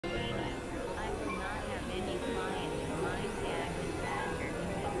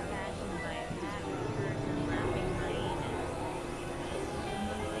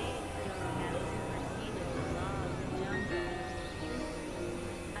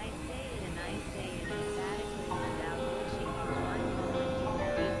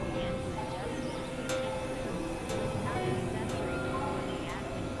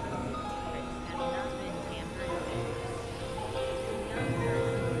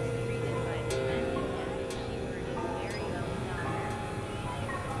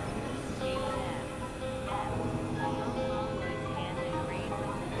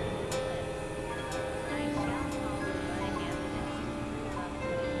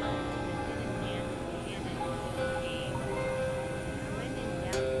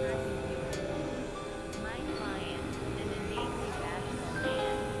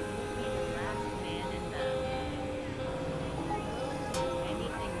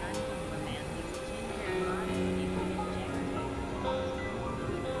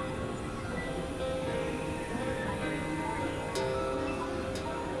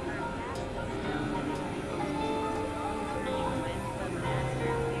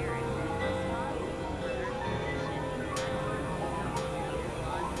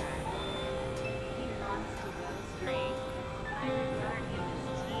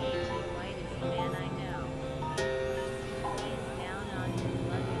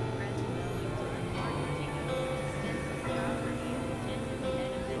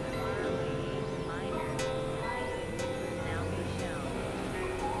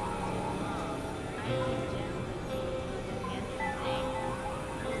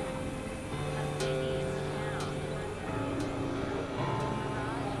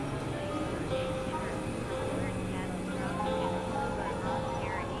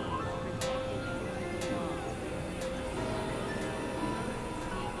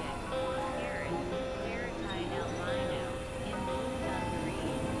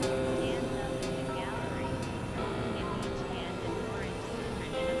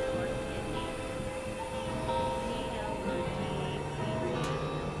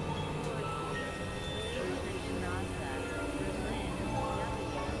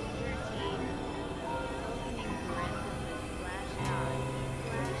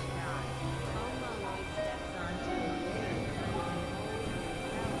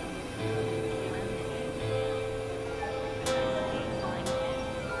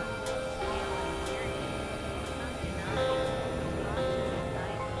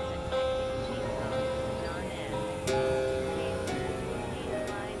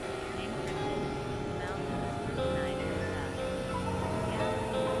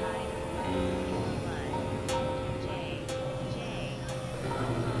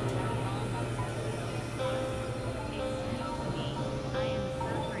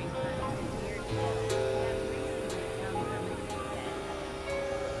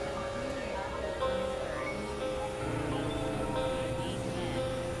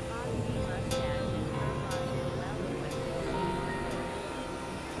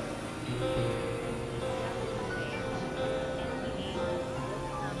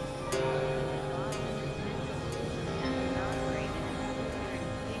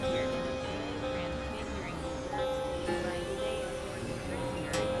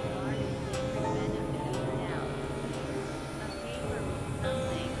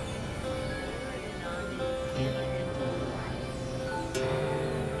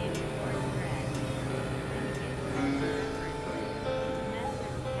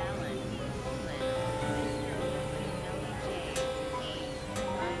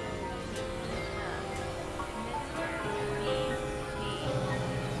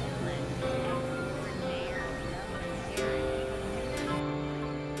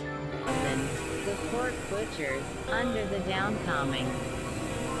pork butchers, under the downcoming.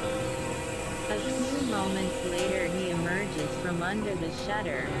 A few moments later he emerges from under the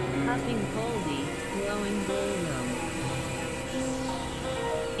shutter, puffing coldly, blowing ballroom.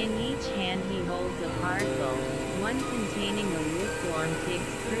 In each hand he holds a parcel, one containing a lukewarm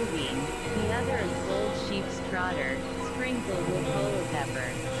pig's crubine, the other a cold sheep's trotter, sprinkled with holy pepper.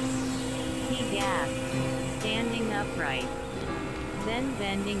 He gasps, standing upright. Then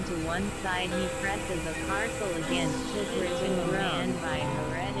bending to one side he presses a parcel against his written groan by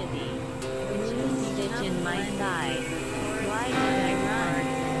heredity. The moon stitch in my side. Why did I run?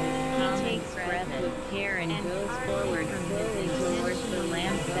 He takes breath with care and goes forward slowly towards the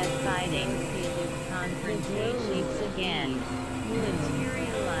lampset siding. The glow leaps again.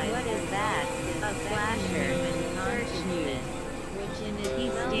 What is that? A flasher. Search news. He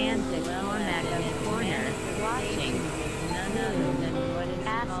stands at Cormac's corner, watching.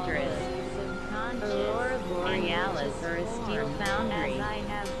 Asterisk. Aurora Borealis or a steel foundry.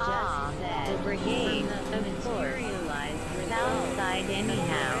 The brigade, of course. South side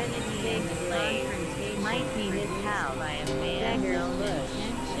anyhow. Big blaze. Might be his house. Beggar's bush.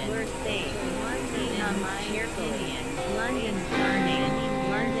 We're safe. He hums cheerfully. London's burning.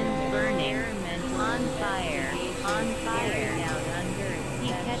 London's burning. On fire. On fire. He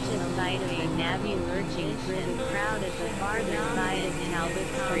catches sight of the navvy lurching through the crowd at the farther side of Talbot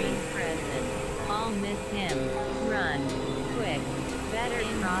Street. All miss him. Run. Quick. Better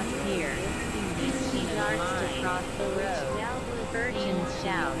cross here. He darts to cross the road. Urchins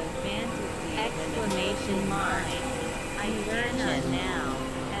shout. Exclamation mark. Urchin now.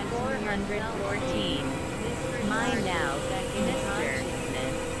 414. Mind out. Mister.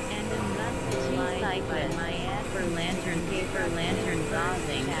 Two cyclists. Paper lantern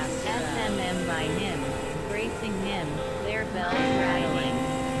gauzing. SMM by him. Bracing him. Their bells rattling.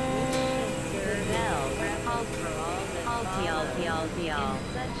 The bells. Halt for all that alti. In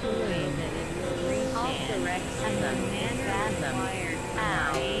such a way that it will reach paroxysm. Spasm.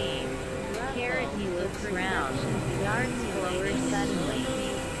 Ow. Carrot he looks round. Darts forward suddenly.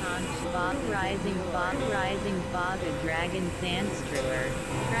 Rising fog a dragon sandstrewer,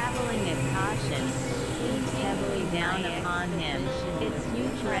 traveling at caution, sweeps heavily down upon him, its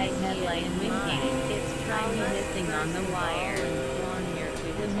huge red headlight winking, its trolley hissing on the wire.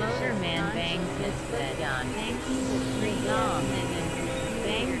 The motorman bangs his foot on, gong.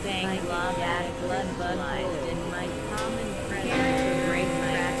 Bang bang blob at blood bug in my common presence break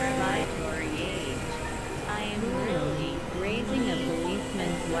crack vibratory age. I am really raising a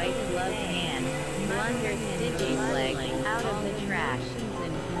policeman's white gloved hand, blunders stitchy leg out of the trash,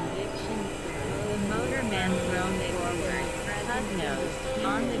 and convictions. The motorman thrown forward, pug-nosed,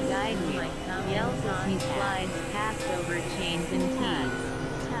 on the guide wheel, yells as he slides past over chains and tees.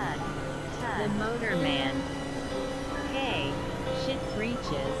 Tug. The motorman. Hey, shit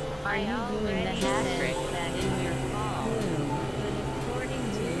breaches, are you doing the hat trick that in your fall? But according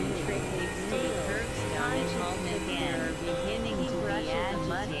to you trickly steel curbstone and home again are beginning to be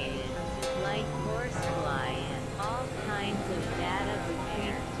agitated, like horsefly and all kinds of data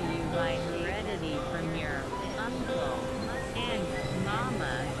bequeathed to you by heredity from your uncle and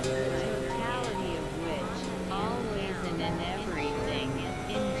mama, the totality of which, always and in everything,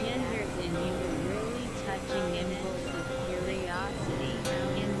 engenders in you a really touching impulse of curiosity,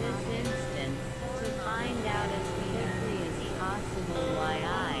 in this instance, to find out as quickly as possible why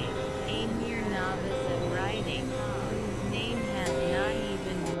I, a mere novice at writing, whose name has not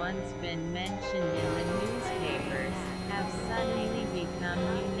even once been mentioned in the newspapers, have suddenly become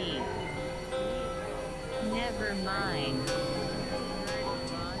unique. Never mind.